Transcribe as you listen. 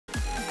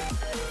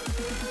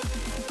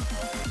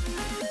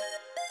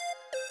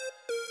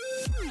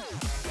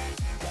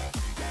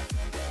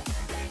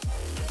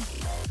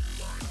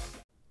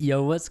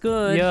Yo, what's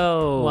good?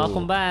 Yo!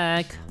 Welcome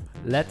back.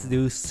 Let's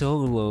do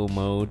solo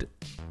mode.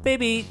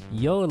 Baby!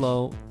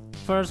 YOLO.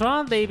 First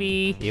round,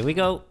 baby! Here we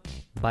go.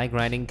 Bike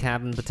riding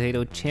cabin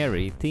potato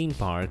cherry theme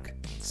park.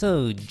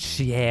 So,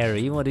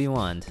 Jerry, what do you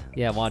want?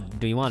 Yeah,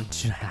 what do you want,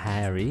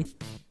 Jerry?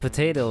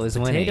 Potato is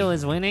winning. Potato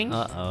is winning?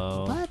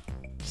 Uh-oh. What?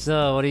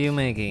 So, what are you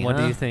making, What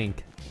do you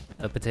think?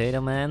 A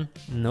potato man?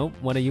 Nope,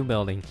 what are you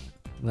building?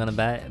 I'm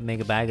gonna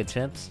make a bag of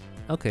chips?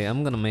 Okay,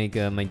 I'm gonna make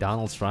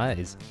McDonald's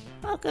fries.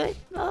 Okay.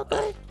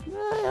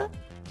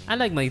 I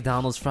like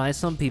McDonald's fries.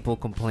 Some people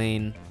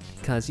complain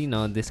because, you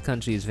know, this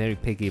country is very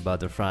picky about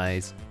their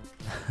fries.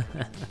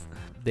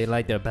 They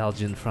like their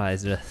Belgian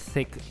fries, their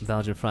thick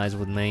Belgian fries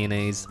with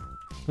mayonnaise,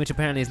 which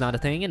apparently is not a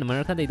thing. In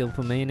America, they don't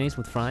put mayonnaise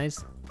with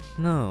fries.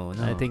 No.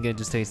 I think it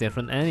just tastes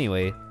different.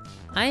 Anyway,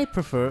 I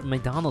prefer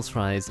McDonald's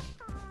fries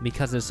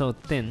because they're so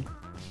thin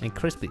and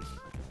crispy.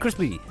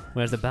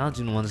 Whereas the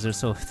Belgian ones are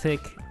so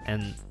thick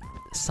and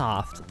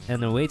soft,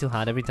 and they're way too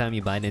hot. Every time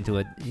you bite into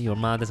it, your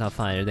mouth is on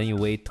fire. Then you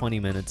wait 20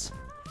 minutes.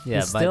 Yeah,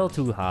 it's still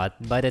too hot.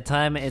 By the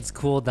time it's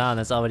cooled down,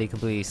 it's already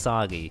completely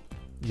soggy.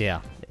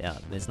 Yeah,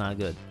 It's not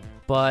good.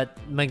 But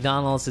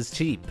McDonald's is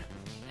cheap,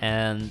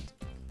 and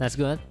that's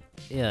good.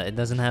 yeah, it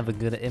doesn't have a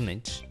good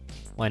image.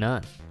 Why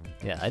not?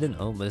 Yeah, I don't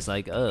know, but it's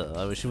like,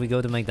 should we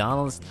go to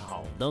McDonald's?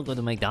 No, don't go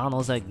to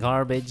McDonald's, like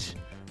garbage.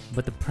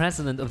 But the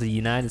president of the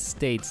United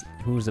States,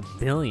 who's a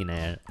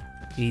billionaire,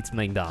 eats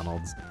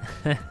McDonald's.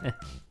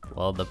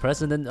 Well, the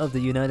president of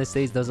the United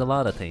States does a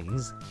lot of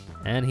things.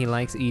 And he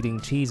likes eating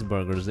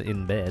cheeseburgers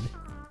in bed.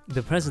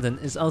 The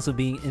president is also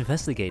being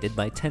investigated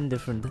by 10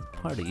 different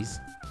parties.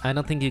 I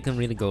don't think you can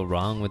really go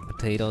wrong with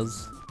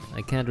potatoes.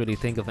 I can't really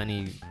think of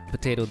any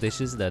potato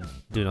dishes that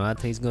do not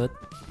taste good.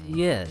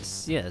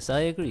 Yes, I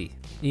agree.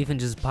 Even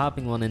just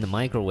popping one in the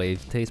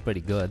microwave tastes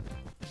pretty good.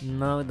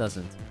 No, it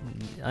doesn't.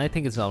 I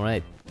think it's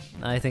alright.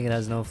 I think it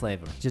has no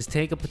flavor. Just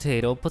take a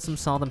potato, put some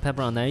salt and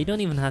pepper on there. You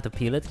don't even have to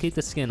peel it, keep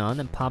the skin on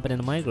and pop it in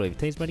the microwave. It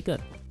tastes pretty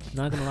good.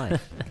 Not gonna lie.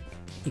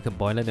 You can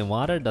boil it in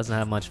water, it doesn't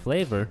have much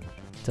flavor.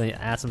 Until you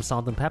add some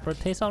salt and pepper, it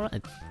tastes alright.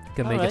 You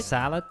can make a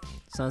salad.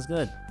 Sounds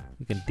good.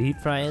 You can deep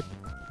fry it.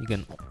 You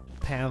can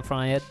pan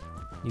fry it.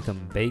 You can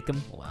bake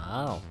them.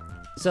 Wow.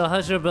 So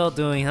how's your build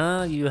doing,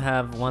 huh? You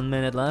have 1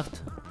 minute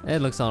left? It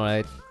looks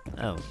alright.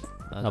 Oh. Okay.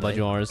 How about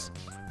yours?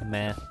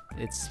 Meh.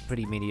 It's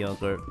pretty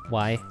mediocre.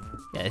 Why?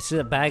 Yeah, it's just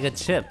a bag of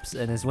chips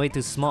and it's way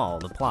too small.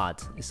 The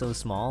plot is so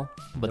small.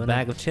 But the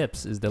bag of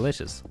chips is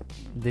delicious.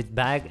 The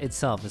bag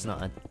itself is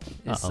not.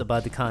 It's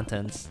about the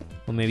contents.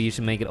 Well, maybe you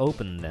should make it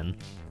open then,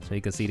 so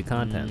you can see the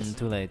contents.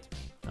 Too late.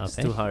 Okay. It's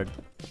too hard.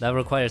 That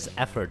requires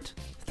effort.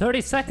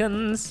 30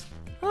 seconds!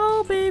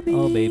 Oh, baby.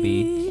 Oh,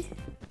 baby.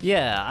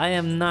 Yeah, I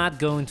am not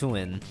going to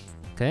win.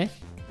 Okay.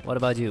 What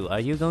about you? Are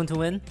you going to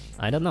win?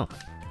 I don't know.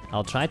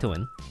 I'll try to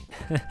win.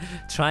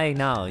 Try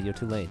now. You're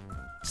too late.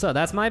 So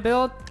that's my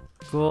build.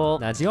 Cool.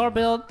 That's your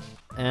build.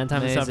 And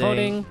time to start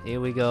voting. Here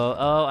we go.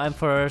 Oh, I'm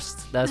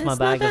first. That's my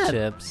bag of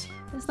chips.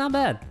 It's not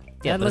bad.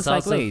 Yeah, that but looks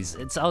like Lay's.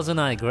 It's also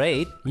not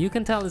great. You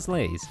can tell it's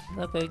Lay's.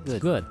 Okay,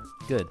 good.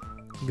 Good.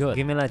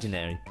 Give me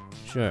legendary.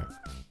 Sure.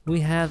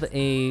 We have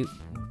a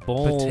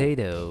bowl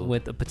Potato.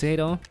 with a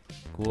potato.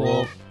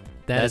 Cool.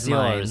 That's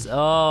yours.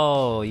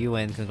 Oh, you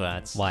win.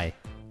 Congrats. Why?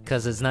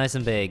 Because it's nice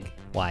and big.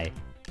 Why?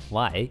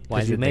 Why? Why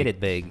Because is you it made big? it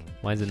big.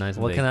 Why is it nice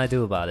and What big? can I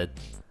do about it?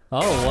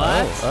 Oh,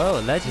 what?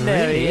 Oh,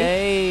 legendary. Really?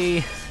 Yay.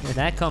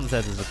 That comes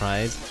as a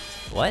surprise.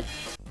 What?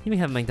 You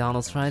have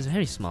McDonald's fries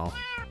very small.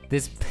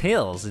 This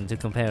pales into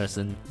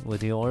comparison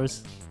with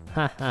yours.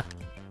 Haha.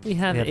 We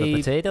have a a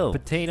potato.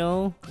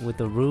 Potato With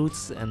the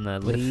roots and the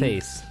with a leaves.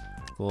 face.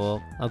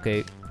 Cool.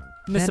 Okay.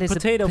 Mr. That is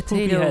Potato a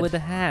Poopy potato Head. with a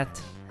hat.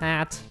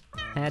 Hat.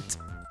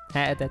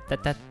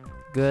 That.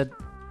 Good.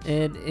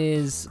 It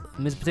is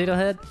Miss Potato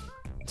Head,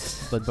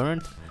 but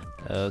burnt.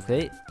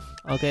 Okay.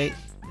 Okay.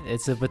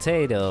 It's a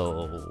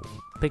potato.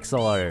 Pixel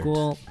art.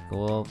 Cool.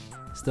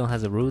 Still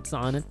has the roots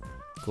on it.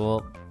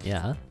 Cool.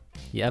 Yeah.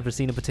 You ever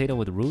seen a potato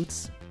with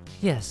roots?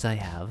 Yes, I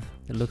have.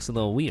 It looks a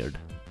little weird.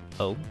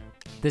 Oh.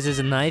 This is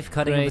a knife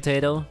cutting a Great.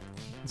 potato.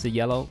 It's a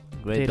yellow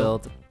Great potato.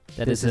 build.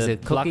 This is is a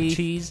block cookie.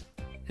 cheese.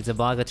 It's a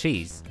block of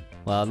cheese.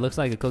 Well, it looks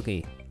like a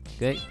cookie.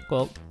 Okay.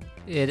 Cool.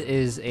 It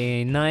is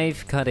a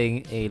knife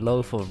cutting a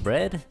loaf of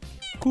bread.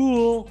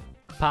 Cool.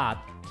 Pot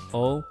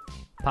O.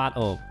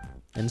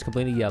 And it's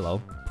completely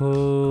yellow.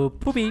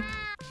 Poopy.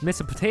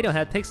 Mr. Potato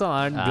Head pixel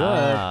art.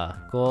 Ah,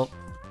 cool.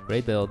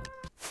 Great build.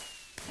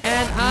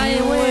 And I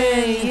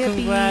win!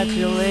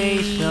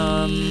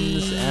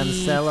 Congratulations and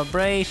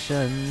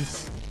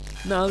celebrations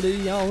Now the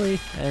Yahweh.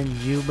 and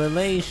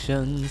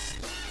jubilations.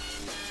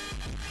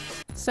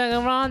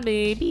 Second round,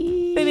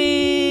 baby.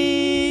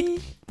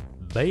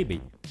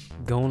 Baby.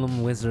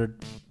 Golem Wizard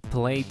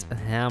Plate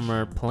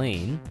Hammer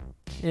Plane.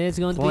 It's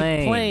going to be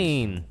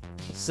plain.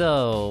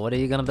 So, what are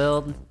you gonna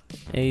build?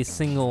 A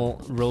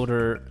single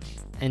rotor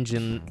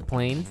engine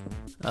plane.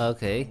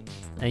 Okay,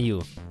 And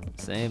you.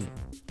 same.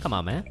 Come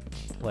on, man.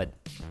 What?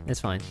 It's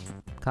fine.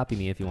 Copy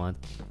me if you want.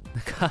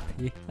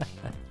 Copy.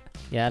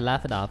 Yeah,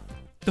 laugh it off.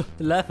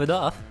 Laugh it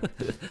off.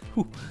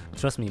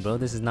 Trust me, bro,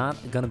 this is not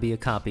gonna be a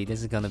copy.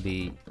 This is gonna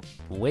be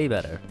way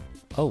better.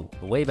 Oh,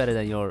 way better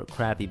than your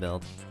crappy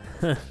build.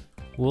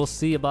 We'll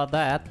see about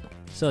that.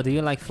 So, do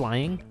you like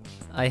flying?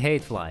 I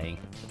hate flying.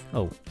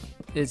 Oh,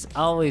 It's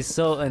always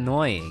so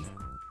annoying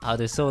how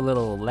there's so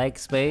little leg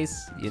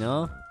space, you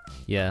know?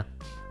 yeah.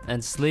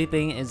 And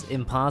sleeping is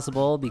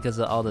impossible because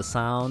of all the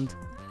sound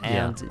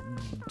and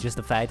just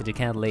the fact that you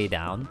can't lay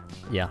down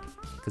Yeah.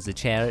 because the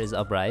chair is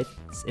upright.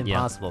 It's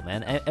impossible,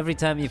 man. Every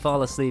time you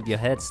fall asleep, your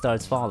head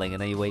starts falling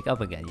and then you wake up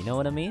again. You know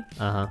what I mean?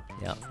 Uh-huh.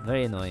 Yeah,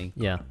 very annoying.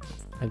 Yeah.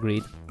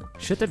 Agreed.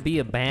 Should there be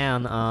a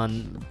ban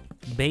on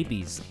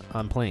babies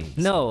on planes?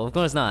 No, of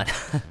course not.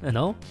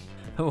 No?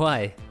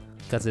 Why?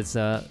 Because it's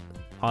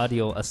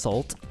audio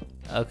assault.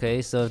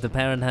 Okay, so if the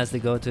parent has to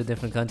go to a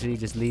different country,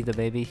 just leave the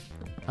baby?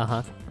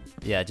 Uh-huh.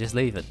 Yeah, just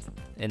leave it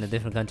in a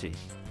different country.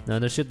 No,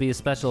 there should be a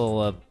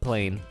special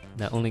plane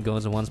that only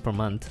goes once per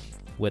month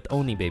with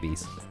only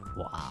babies.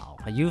 Wow.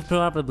 You've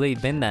probably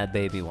been that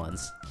baby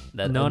once.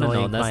 That No,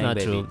 annoying that's crying not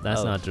baby. true.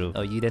 That's Oh. not true.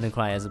 Oh, you didn't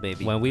cry as a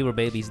baby. When we were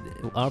babies,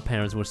 our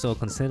parents were so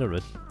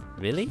considerate.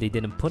 Really? They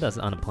didn't put us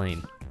on a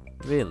plane.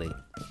 Really?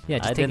 Yeah,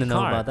 just I take didn't a know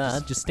car. about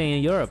that. Just stay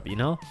in Europe, you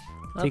know?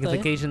 Take a Okay.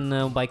 vacation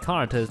by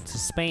car to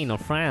Spain or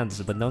France,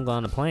 but don't go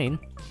on a plane.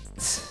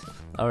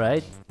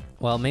 Alright.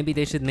 Well, maybe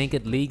they should make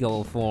it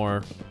legal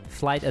for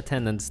flight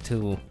attendants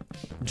to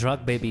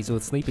drug babies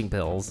with sleeping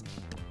pills.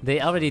 They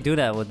already do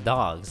that with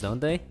dogs, don't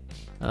they?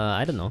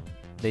 I don't know.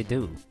 They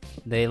do.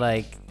 They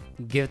like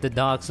give the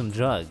dog some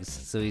drugs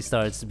so he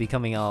starts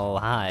becoming all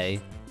high.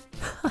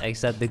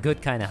 Except the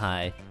good kind of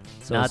high.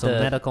 So, Not some the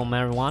medical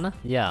marijuana?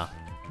 Yeah,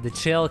 the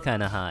chill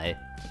kind of high.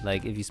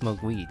 Like if you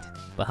smoke weed.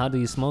 But how do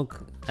you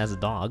smoke as a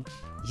dog?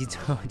 You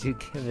don't, you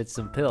give it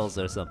some pills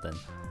or something.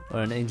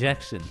 Or an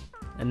injection.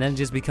 And then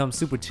just become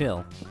super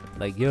chill.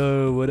 Like,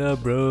 yo, what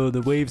up, bro?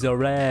 The waves are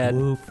rad.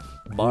 Woof.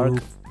 Bark.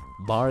 Woof.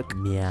 Bark.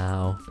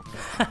 Meow.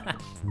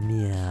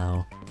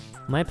 Meow.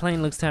 My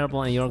plane looks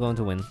terrible and you're going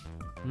to win.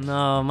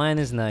 No, mine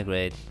isn't that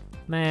great.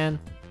 Man,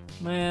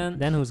 Man,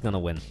 then who's gonna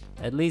win?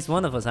 at least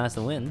one of us has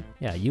to win.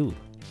 Yeah, you.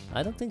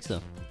 I don't think so.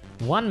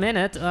 1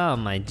 minute? Oh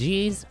my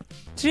jeez.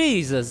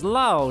 Jesus,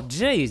 Lord,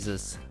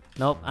 Jesus.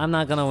 Nope, I'm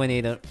not gonna win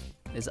either.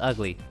 It's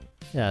ugly.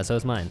 Yeah, so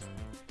it's mine.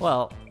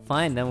 Well,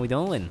 fine, then we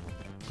don't win.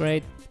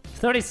 Great.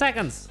 30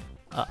 seconds.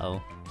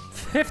 Uh-oh.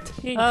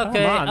 15.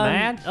 Okay, Come on,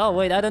 man. Oh,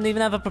 wait, I don't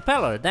even have a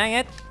propeller. Dang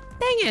it.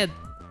 Dang it.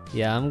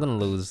 Yeah, I'm gonna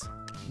lose.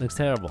 Looks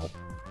terrible.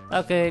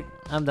 Okay,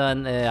 I'm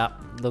done. Yeah,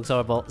 looks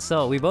horrible.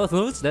 So, we both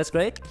lose. That's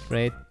great.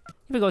 Great.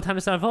 Here we go. Time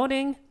to start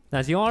voting.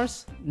 That's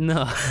yours?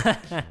 No.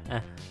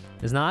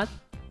 It's not?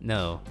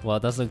 No. Well,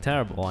 it does look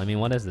terrible. I mean,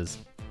 what is this?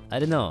 I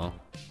don't know.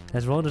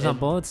 There's rotors on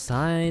both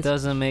sides.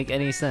 Doesn't make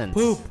any sense.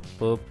 Poop.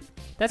 Poop.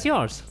 That's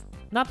yours.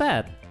 Not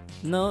bad.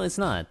 No, it's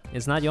not.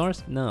 It's not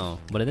yours? No.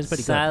 But it is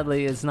pretty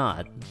Sadly, it's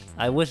not.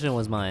 I wish it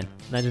was mine.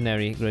 good.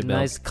 Legendary. Great build.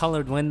 Nice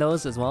colored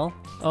windows as well.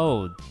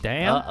 Oh,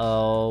 damn.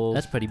 Uh-oh.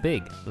 That's pretty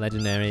big.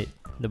 Legendary.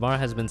 The bar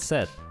has been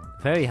set.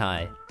 Very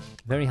high.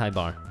 Very high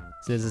bar.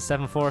 So this is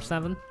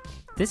 747?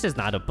 This is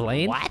not a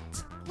plane. What?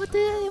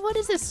 What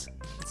is this?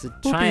 It's a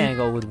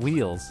triangle with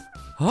wheels.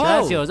 Oh!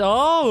 That's yours.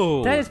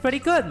 Oh! That is pretty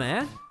good,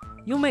 man.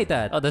 You made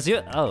that. Oh, that's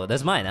your. Oh,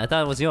 that's mine. I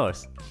thought it was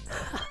yours.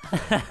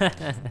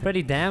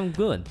 Pretty damn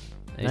good.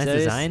 Are you Nice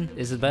serious? design.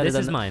 Is it better This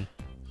than is mine.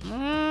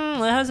 It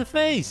has a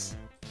face.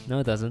 No,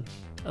 it doesn't.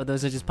 Oh,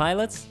 those are just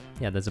pilots?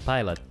 Yeah, there's a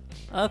pilot.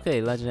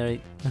 Okay,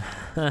 legendary.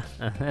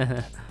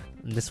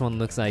 This one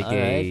looks like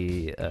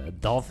Alright. a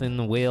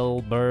dolphin,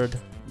 whale, bird.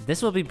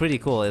 This would be pretty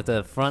cool if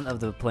the front of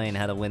the plane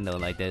had a window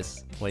like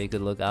this, where you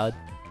could look out.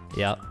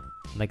 Yeah,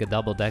 like a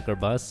double-decker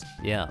bus.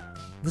 Yeah.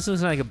 This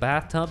looks like a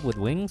bathtub with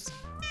wings.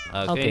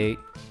 Okay.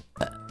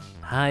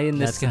 High in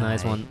the That's sky. a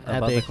nice one.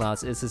 Above the Epic.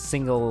 clouds. It's a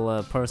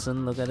single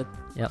person. Look at it.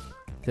 Yep,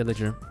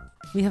 villager.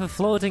 We have a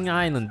floating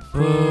island.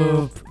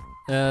 Boop.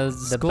 The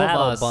The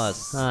battle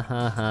bus. Ha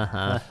ha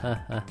ha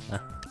ha.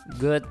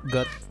 Good.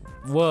 Good.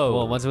 Whoa.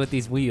 Whoa, what's with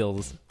these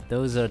wheels?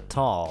 Those are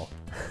tall.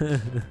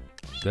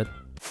 Good.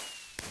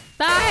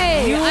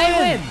 Hey, I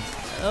win!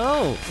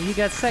 Oh, You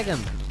got second.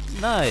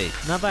 nice.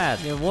 Not bad.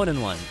 You're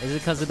 1-1. Is it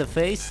because of the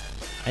face?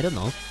 I don't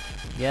know.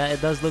 Yeah,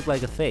 it does look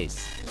like a face.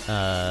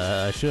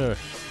 Sure.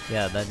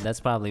 Yeah,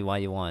 that's probably why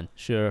you won.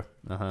 Sure.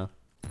 Uh-huh.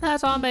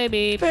 That's on,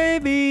 baby.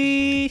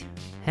 Baby!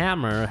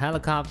 Hammer,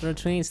 helicopter,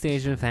 train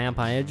station,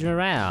 vampire,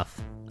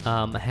 giraffe.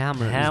 Hammer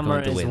Hammer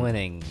is going to is win.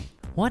 winning.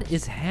 What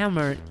is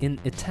hammer in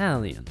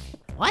Italian?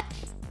 What?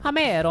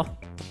 Hamero.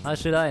 How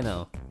should I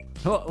know?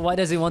 Why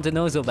does he want to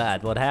know so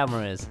bad what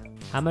hammer is?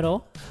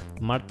 Hamero.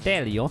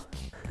 Martello.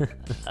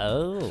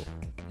 Oh,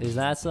 is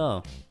that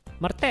so?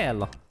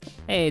 Martello.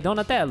 Hey,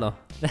 Donatello.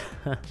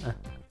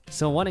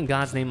 So what in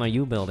God's name are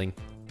you building?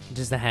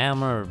 Just a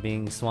hammer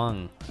being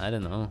swung. I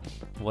don't know.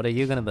 What are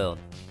you gonna build?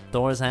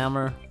 Thor's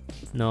hammer?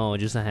 No,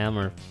 just a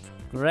hammer.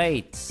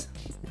 Great.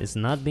 It's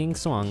not being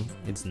swung.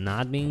 It's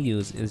not being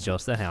used. It's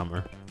just a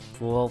hammer.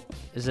 Well,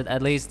 is it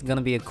at least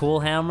gonna be a cool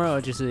hammer or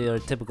just your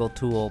typical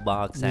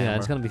toolbox hammer? Yeah,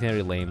 it's gonna be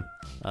very lame.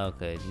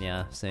 Okay,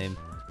 yeah, same.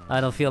 I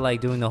don't feel like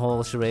doing the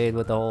whole charade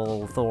with the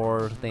whole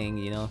Thor thing,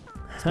 you know?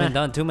 It's been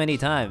done too many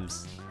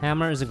times.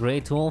 Hammer is a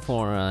great tool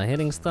for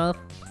hitting stuff.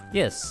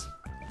 Yes,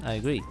 I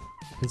agree.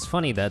 It's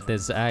funny that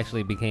this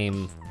actually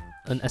became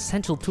an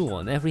essential tool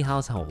in every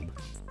household.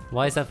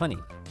 Why is that funny?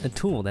 A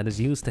tool that is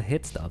used to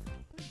hit stuff.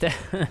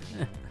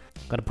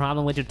 Got a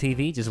problem with your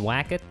TV? Just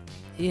whack it?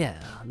 Yeah,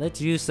 that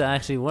used to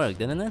actually work,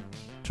 didn't it?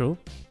 True.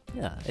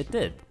 Yeah, it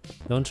did.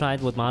 Don't try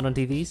it with modern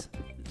TVs?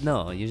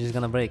 No, you're just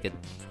gonna break it.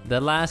 The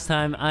last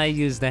time I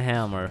used the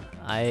hammer,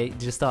 I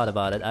just thought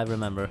about it, I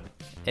remember.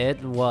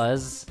 It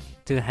was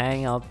to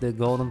hang up the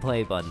golden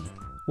play button.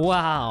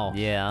 Wow.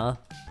 Yeah,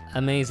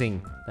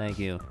 Amazing. thank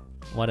you.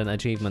 What an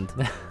achievement.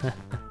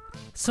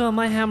 So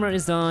my hammer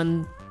is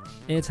done.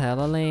 It's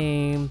hella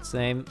lame.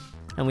 Same.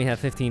 And we have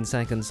 15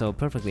 seconds, so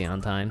perfectly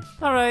on time.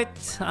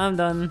 Alright, I'm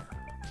done.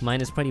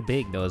 Mine is pretty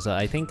big though, so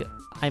I think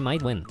I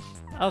might win.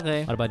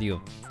 Okay, What about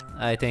you?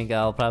 I think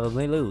I'll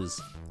probably lose.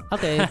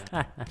 Okay.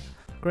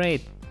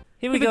 Great.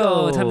 Here we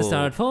go. Time to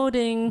start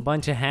voting.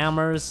 Bunch of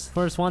hammers.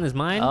 First one is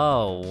mine.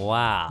 Oh,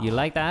 wow. You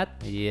like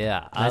that?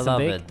 Yeah, I Nice and love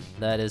big? it.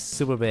 That is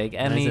super big.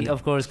 And Nice we, and-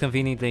 of course,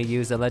 conveniently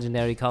use a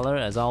legendary color,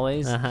 as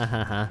always.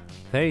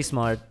 Very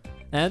smart.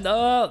 And this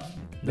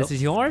Nope.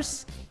 is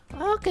yours?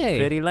 Okay.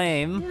 Pretty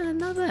lame. Yeah,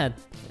 not bad.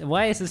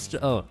 Why is this?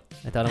 Oh,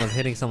 I thought I was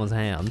hitting someone's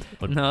hand.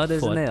 Or No,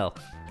 there's foot. a nail.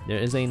 There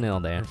is a nail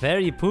there.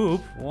 Very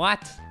poop.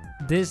 What?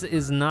 This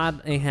is not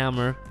a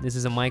hammer. This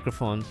is a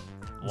microphone.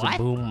 It's What? a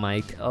boom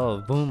mic. Oh,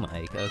 boom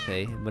mic.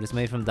 Okay, but it's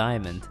made from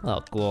diamond.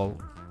 Oh, cool.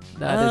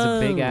 That is a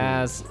big Oh.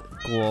 ass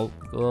cool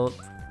Cool.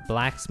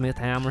 blacksmith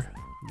hammer.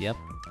 Yep.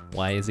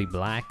 Why is he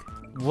black?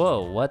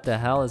 Whoa, what the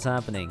hell is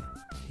happening?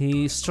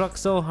 He struck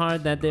so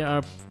hard that there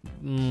are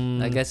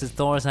I guess it's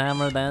Thor's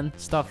hammer then?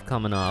 stuff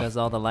coming off. Because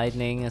all the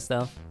lightning and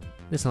stuff.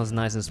 This one's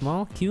nice and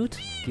small, cute,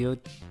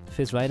 Cute.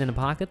 fits right in the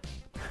pocket.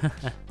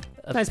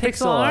 A Nice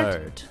pixel pixel art.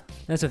 art.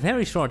 That's a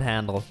very short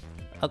handle.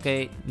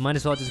 Okay. Might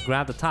as well just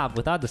grab the top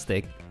without the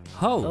stick.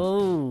 Ho!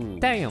 Oh.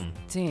 Damn!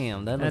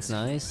 Damn, that looks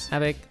That's- nice.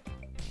 Epic.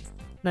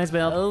 Nice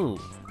build. Oh.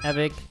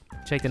 Epic.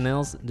 Check the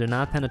nails. They're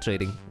not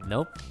penetrating.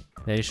 Nope.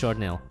 Very short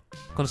nail.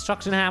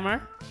 Construction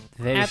hammer.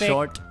 Very Epic.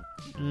 short.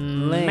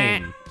 Lame.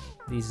 Lame.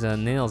 These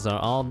nails are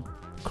all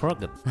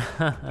crooked.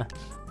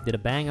 Did a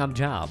bang up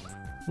job.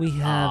 We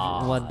have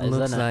Aw, what is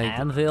looks that an like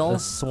anvil? a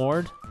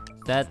sword.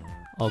 That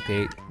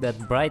Okay,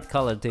 bright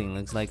colored thing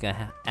looks like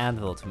a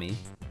anvil to me.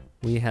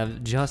 we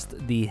have just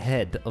the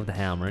head of the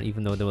hammer,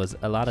 even though there was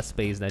a lot of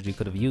space that you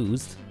could have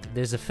used.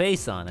 There's a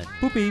face on it.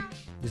 Boop beep.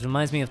 This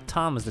reminds me of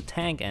Thomas the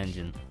Tank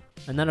Engine.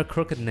 Another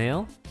crooked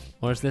nail?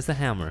 Or is this a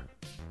hammer?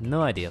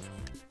 No idea.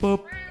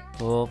 Boop.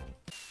 Well,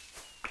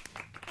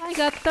 I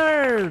got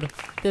third!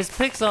 this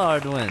pixel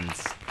art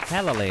wins.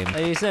 Hella lame.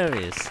 Are you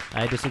serious?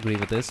 I disagree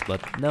with this,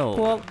 but No.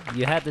 Well-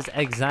 You had this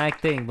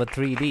exact thing but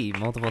 3D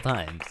multiple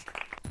times.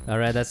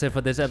 alright, that's it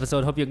for this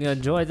episode. Hope you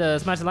enjoyed.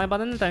 Smash the like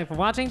button. Thanks for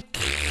watching.